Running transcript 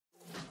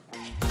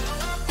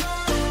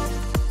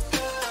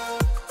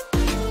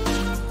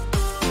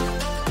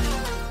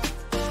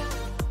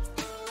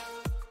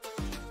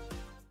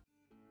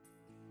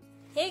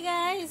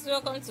guys,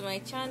 welcome to my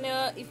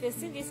channel. If you're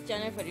seeing this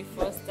channel for the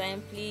first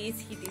time, please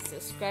hit the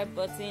subscribe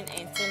button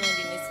and turn on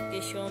the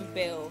notification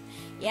bell.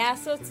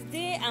 So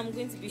today I'm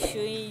going to be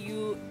showing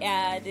you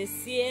the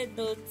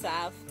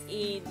Cenotaph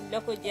in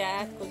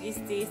Lokoja, Kogi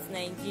State,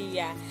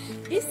 Nigeria.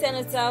 This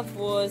cenotaph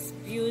was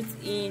built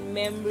in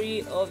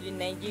memory of the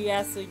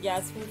Nigerian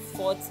soldiers who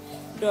fought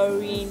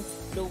during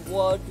the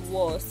World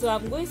War. So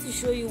I'm going to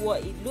show you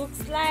what it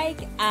looks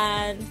like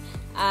and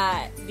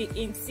the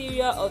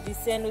interior of the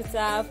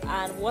cenotaph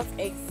and what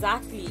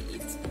exactly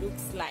it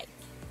looks like.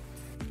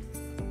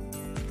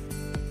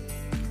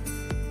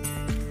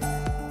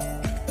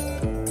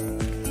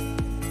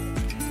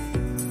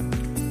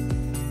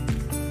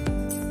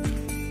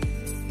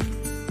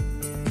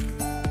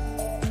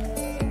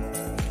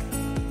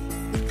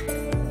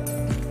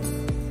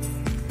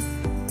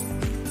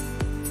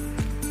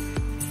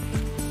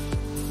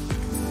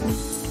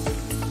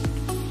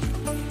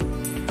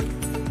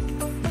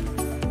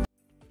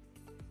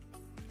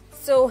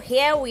 So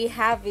here we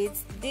have it.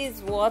 This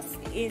is what's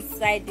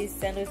inside this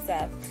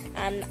cenotaph,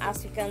 and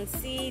as you can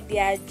see, they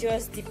are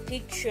just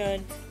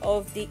depiction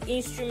of the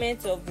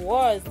instruments of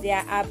wars. They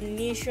are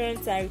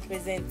ammunitions and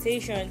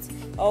representations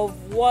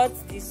of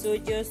what the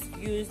soldiers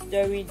used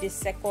during the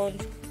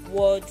Second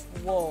World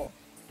War.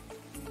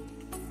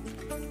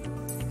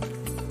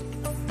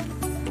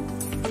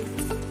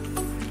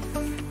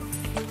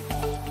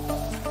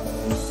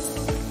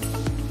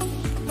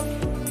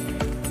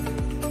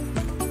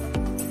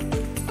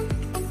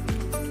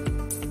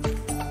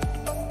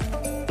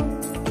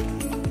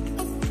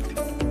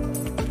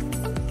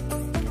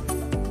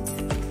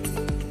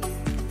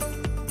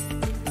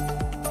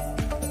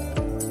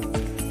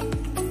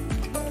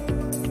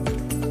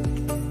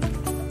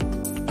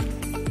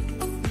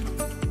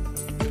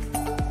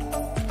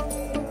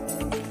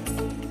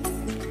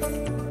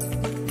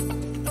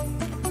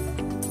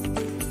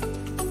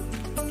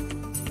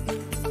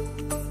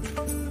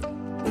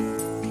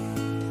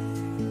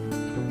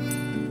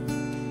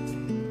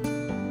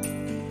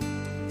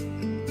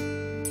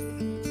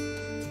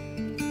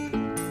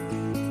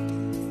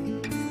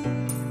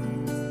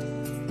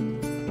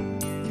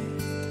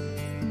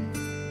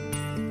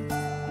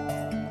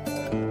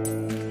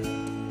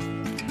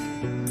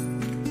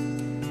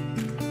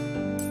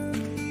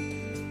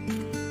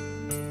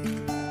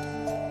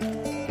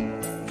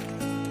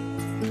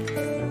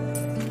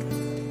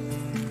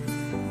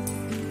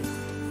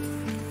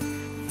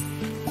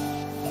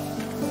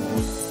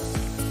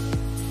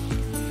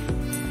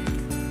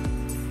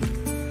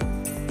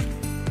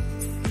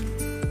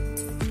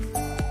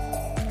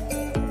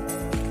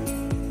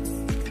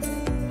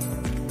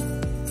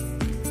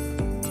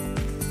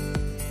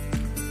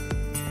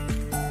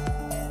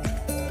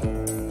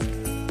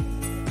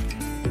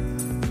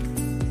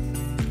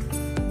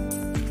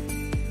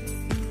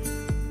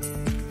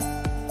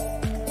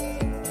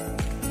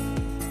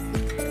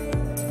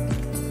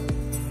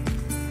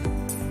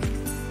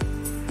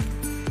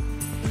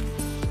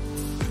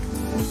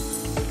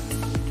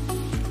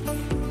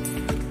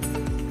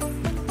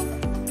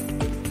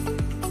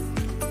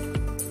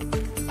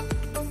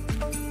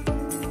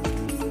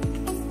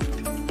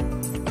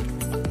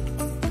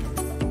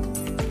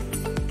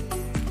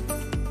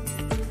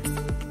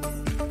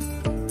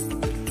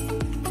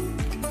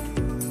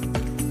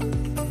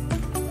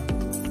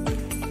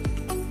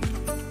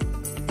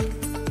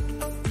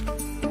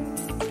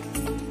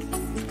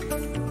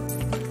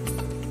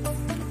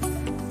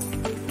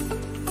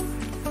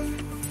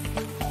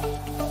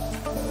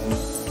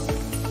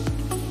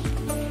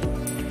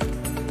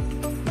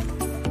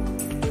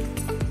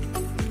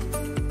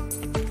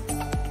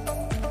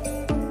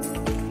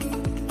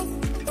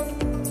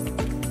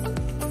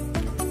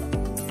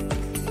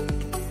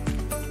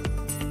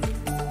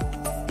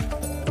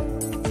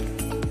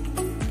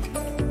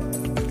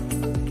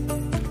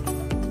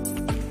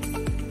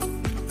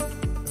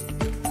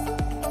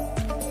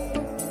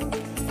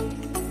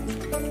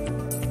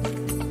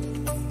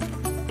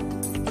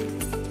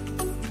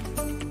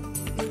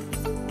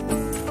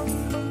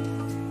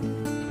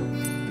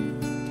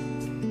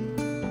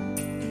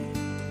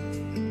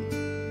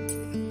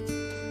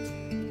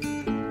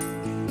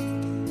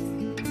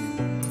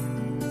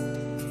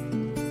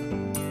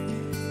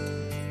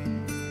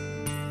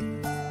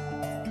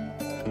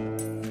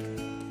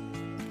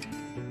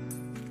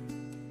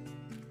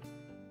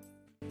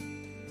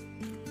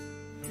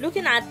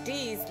 Looking at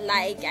this,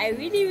 like, I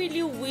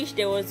really wish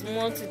there was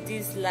more to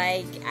this.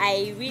 Like,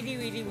 I really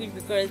wish,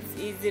 because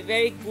it's a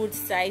very good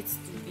sight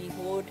to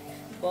behold,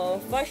 but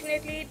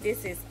unfortunately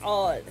this is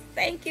all.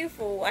 Thank you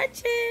for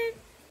watching.